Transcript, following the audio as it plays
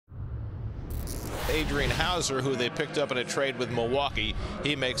Adrian Hauser, who they picked up in a trade with Milwaukee.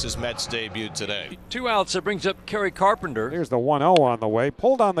 He makes his Mets debut today. 2 outs. It brings up Kerry Carpenter. Here's the 1-0 on the way.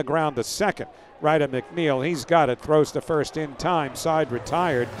 Pulled on the ground to second. Right at McNeil. He's got it. Throws to first in time. Side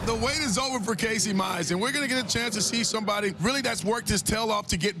retired. The wait is over for Casey Mize, and we're going to get a chance to see somebody really that's worked his tail off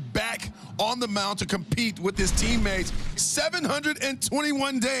to get back on the mound to compete with his teammates.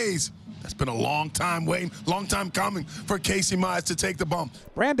 721 days. That's been a long time waiting, long time coming for Casey Mize to take the bump.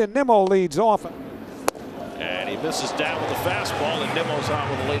 Brandon Nimmo leads off. And he misses down with the fastball, and Nimmo's on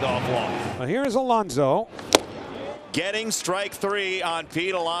with the leadoff walk. Well, here's Alonso. Getting strike 3 on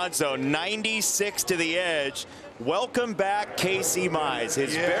Pete Alonso, 96 to the edge. Welcome back, Casey Mize,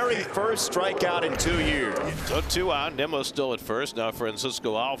 his very first strikeout in 2 years. So 2 out, Nimmo still at first. Now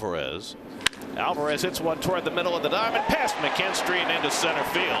Francisco Alvarez. Alvarez hits one toward the middle of the diamond, past McKinstry and into center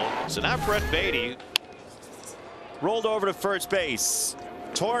field. So now Brett Beatty rolled over to first base.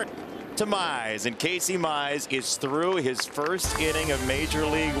 Tort to Mize, and Casey Mize is through his first inning of major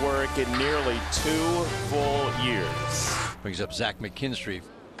league work in nearly 2 full years. Brings up Zach McKinstry.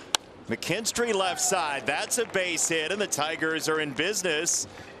 McKinstry left side. That's a base hit, and the Tigers are in business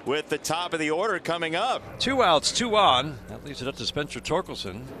with the top of the order coming up. 2 outs, 2 on. That leaves it up to Spencer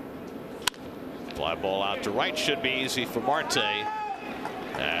Torkelson. Fly ball out to right, should be easy for Marte.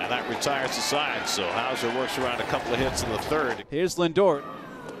 And that retires the side, so Hauser works around a couple of hits in the third. Here's Lindor.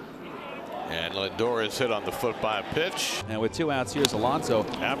 And Lindor is hit on the foot by a pitch. And with 2 outs, here's Alonso.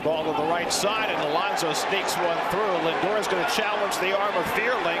 That ball to the right side, and Alonso sneaks one through. Lindor is going to challenge the arm of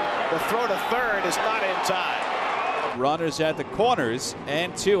Fierling. The throw to third is not in time. Runners at the corners,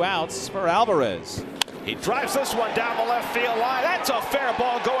 and 2 outs for Alvarez. He drives this one down the left field line. That's a fair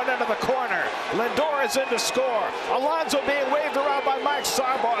ball going into the corner. Lindor is in to score. Alonso being waved around by Mike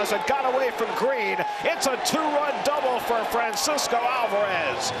Sarbo as it got away from Greene. It's a 2-run double for Francisco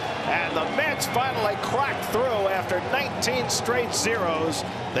Alvarez. And the Mets finally cracked through after 19 straight zeros.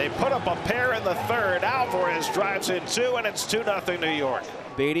 They put up a pair in the third. Alvarez drives in 2, and it's 2-0 New York.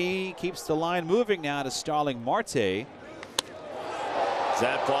 Beatty keeps the line moving now to Starling Marte.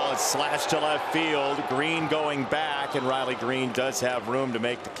 That ball is slashed to left field. Greene going back, and Riley Greene does have room to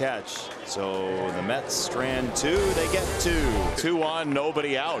make the catch. So the Mets strand 2. They get 2. 2 on,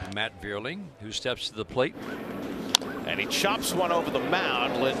 nobody out. Matt Vierling, who steps to the plate. And he chops one over the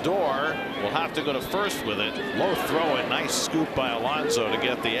mound. Lindor will have to go to first with it. Low throw, and nice scoop by Alonso to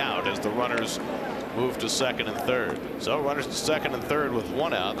get the out as the runners move to second and third. So runners to second and third with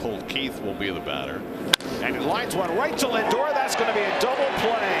 1 out. Colt Keith will be the batter. And he lines one right to Lindor. That's going to be a double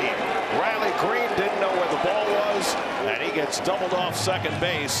play. Riley Greene didn't know where the ball was, and he gets doubled off second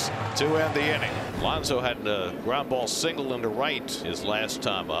base to end the inning. Alonso had a ground ball single into right his last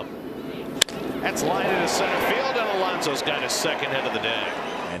time up. That's lined into center field, and Alonso's got his second hit of the day.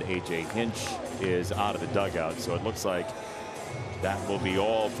 And A.J. Hinch is out of the dugout, so it looks like that will be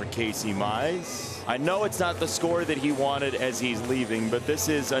all for Casey Mize. I know it's not the score that he wanted as he's leaving, but this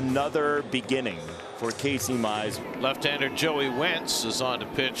is another beginning for Casey Mize. Left-hander Joey Wentz is on to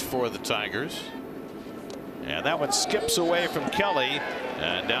pitch for the Tigers. And that one skips away from Kelly,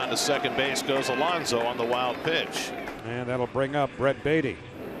 and down to second base goes Alonso on the wild pitch. And that'll bring up Brett Beatty.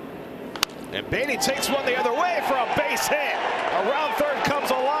 And Beatty takes one the other way for a base hit. Around third comes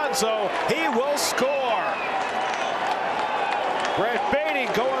Alonso. He will score. Brett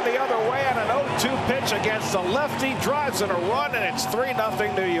Beatty going the other way on an 0-2 pitch against the lefty. Drives in a run, and it's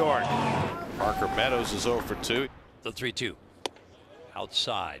 3-0 New York. Parker Meadows is 0 for 2. The 3-2.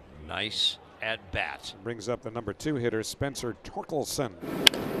 Outside. Nice at bat. Brings up the number 2 hitter, Spencer Torkelson.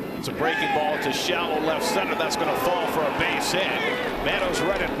 It's a breaking ball to shallow left center. That's going to fall for a base hit. Meadows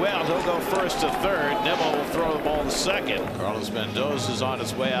read it well. He'll go first to third. Nimmo will throw the ball to second. Carlos Mendoza is on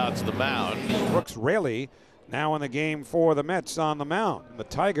his way out to the mound. Brooks Raley now in the game for the Mets on the mound. The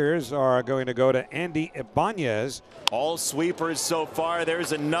Tigers are going to go to Andy Ibanez. All sweepers so far.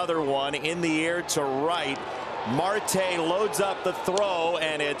 There's another one in the air to right. Marte loads up the throw,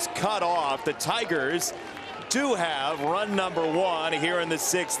 and it's cut off. The Tigers do have run number 1 here in the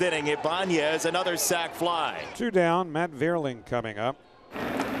 6th inning. Ibanez, another sac fly. 2 down. Matt Vierling coming up.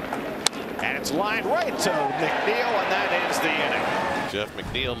 And it's lined right to McNeil, and that ends the inning. Jeff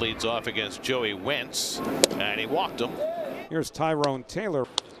McNeil leads off against Joey Wentz, and he walked him. Here's Tyrone Taylor.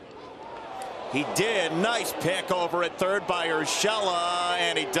 He did. Nice pick over at third by Urshela,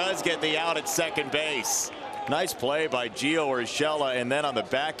 and he does get the out at second base. Nice play by Gio Urshela, and then on the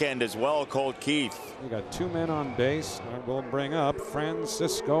back end as well, Colt Keith. We got 2 men on base. I will bring up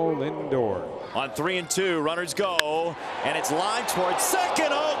Francisco Lindor. On 3 and 2, runners go, and it's lined towards second.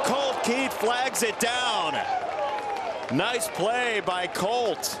 Oh, Colt Keith flags it down. Nice play by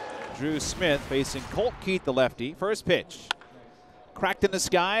Colt. Drew Smith facing Colt Keith, the lefty. First pitch. Cracked in the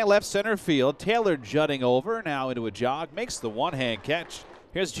sky, left center field. Taylor jutting over, now into a jog. Makes the one-hand catch.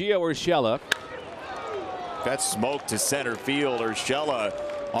 Here's Gio Urshela. That's smoke to center field. Urshela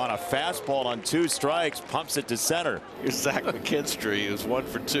on a fastball on 2 strikes, pumps it to center. Here's Zach McKinstry, who's 1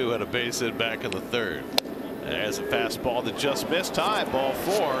 for 2 at a base hit back in the 3rd. There's a fastball that just missed high, ball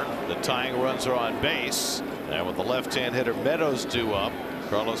 4. The tying runs are on base. And with the left-hand hitter Meadows due up,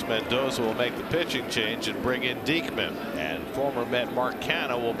 Carlos Mendoza will make the pitching change and bring in Diekman. And former Met Mark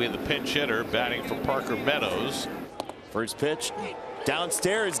Canha will be the pinch hitter, batting for Parker Meadows. First pitch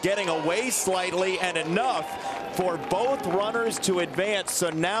downstairs, getting away slightly, and enough for both runners to advance.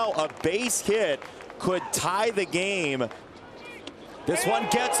 So now a base hit could tie the game. This one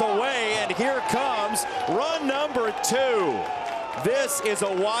gets away, and here comes run number 2. This is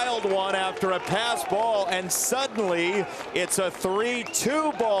a wild one after a pass ball, and suddenly it's a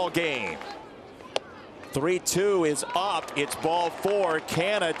 3-2 ball game. 3-2 is up. It's ball 4.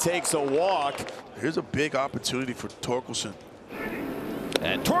 Canha takes a walk. Here's a big opportunity for Torkelson.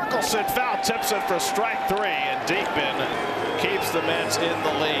 And Torkelson foul tips it for strike 3, and Diekman keeps the Mets in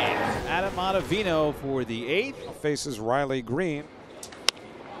the lead. Adam Ottavino for the 8th. Faces Riley Greene.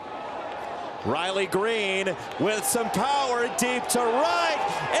 Riley Greene with some power deep to right,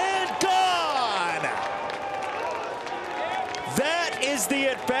 and gone! That is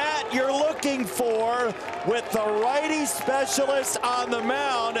the at-bat you're looking for with the righty specialist on the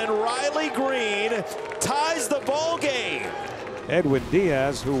mound, and Riley Greene ties the ball game. Edwin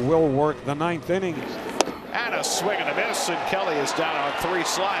Diaz, who will work the 9th inning. And a swing and a miss, and Kelly is down on 3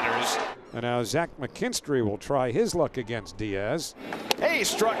 sliders. And now Zach McKinstry will try his luck against Diaz. He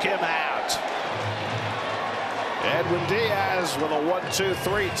struck him out. Edwin Diaz with a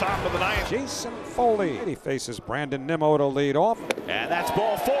 1-2-3, top of the 9th. Jason Foley. He faces Brandon Nimmo to lead off. And that's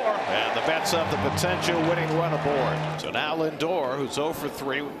ball 4. And the Mets have the potential winning run aboard. So now Lindor, who's 0 for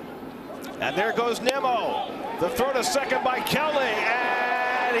 3. And there goes Nimmo. The throw to second by Kelly,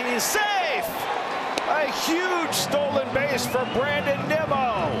 and he's safe. A huge stolen base for Brandon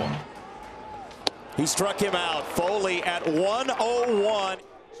Nimmo. He struck him out. Foley at 101.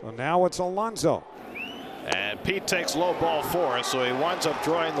 So now it's Alonso. And Pete takes low ball 4, so he winds up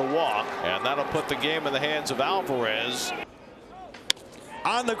drawing the walk, and that'll put the game in the hands of Alvarez.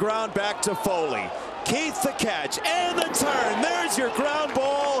 On the ground, back to Foley. Keith the catch and the turn. There's your ground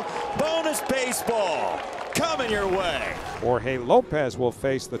ball. Bonus baseball coming your way. Jorge Lopez will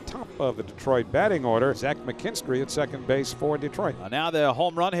face the top of the Detroit batting order. Zach McKinstry at second base for Detroit. Now the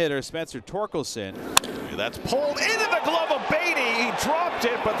home run hitter, Spencer Torkelson. That's pulled into the glove of Beatty. He dropped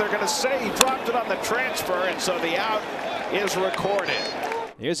it, but they're going to say he dropped it on the transfer, and so the out is recorded.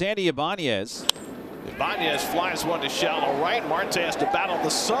 Here's Andy Ibanez. Ibanez flies one to shallow right. Marte has to battle the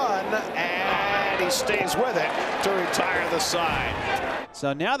sun, and he stays with it to retire the side.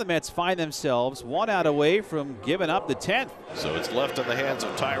 So now the Mets find themselves 1 out away from giving up the 10th. So it's left in the hands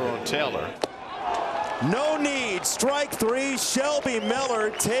of Tyrone Taylor. No need. Strike 3. Shelby Miller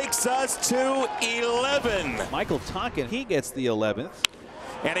takes us to 11. Michael Tonkin, he gets the 11th.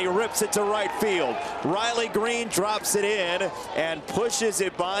 And he rips it to right field. Riley Greene drops it in and pushes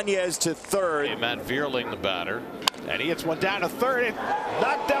Ibanez to 3rd. Matt Vierling, the batter. And he hits one down to 3rd. It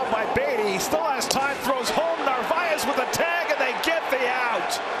knocked down by Beatty. He still has time. Throws home. Narvaez with a tag, and they get the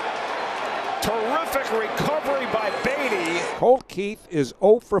out. Terrific recovery by Beatty. Colt Keith is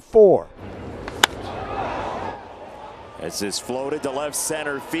 0 for 4. As this floated to left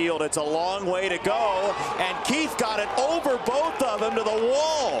center field, it's a long way to go, and Keith got it over both of them to the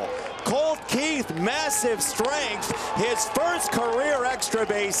wall. Colt Keith, massive strength, his first career extra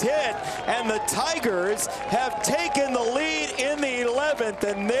base hit, and the Tigers have taken the lead in the 11th,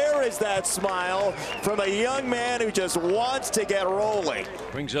 and there is that smile from a young man who just wants to get rolling.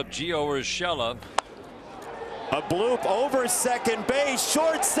 Brings up Gio Urshela. A bloop over second base,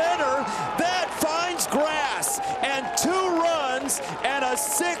 short center, that finds grass, and 2 runs and a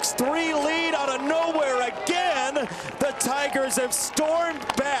 6-3 lead out of nowhere again. The Tigers have stormed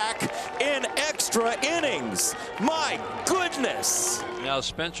back in extra innings. My goodness. Now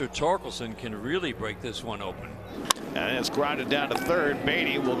Spencer Torkelson can really break this one open. And it's grounded down to 3rd.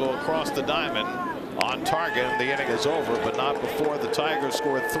 Beatty will go across the diamond on target, and the inning is over, but not before the Tigers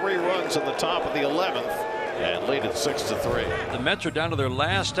scored 3 runs in the top of the 11th. And lead it 6-3. The Mets are down to their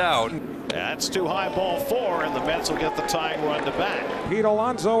last out. That's too high, ball 4, and the Mets will get the tying run to bat. Pete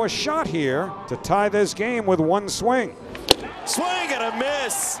Alonso a shot here to tie this game with 1 swing. Swing and a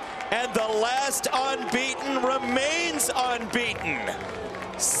miss, and the last unbeaten remains unbeaten.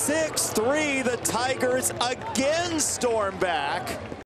 6-3, the Tigers again storm back.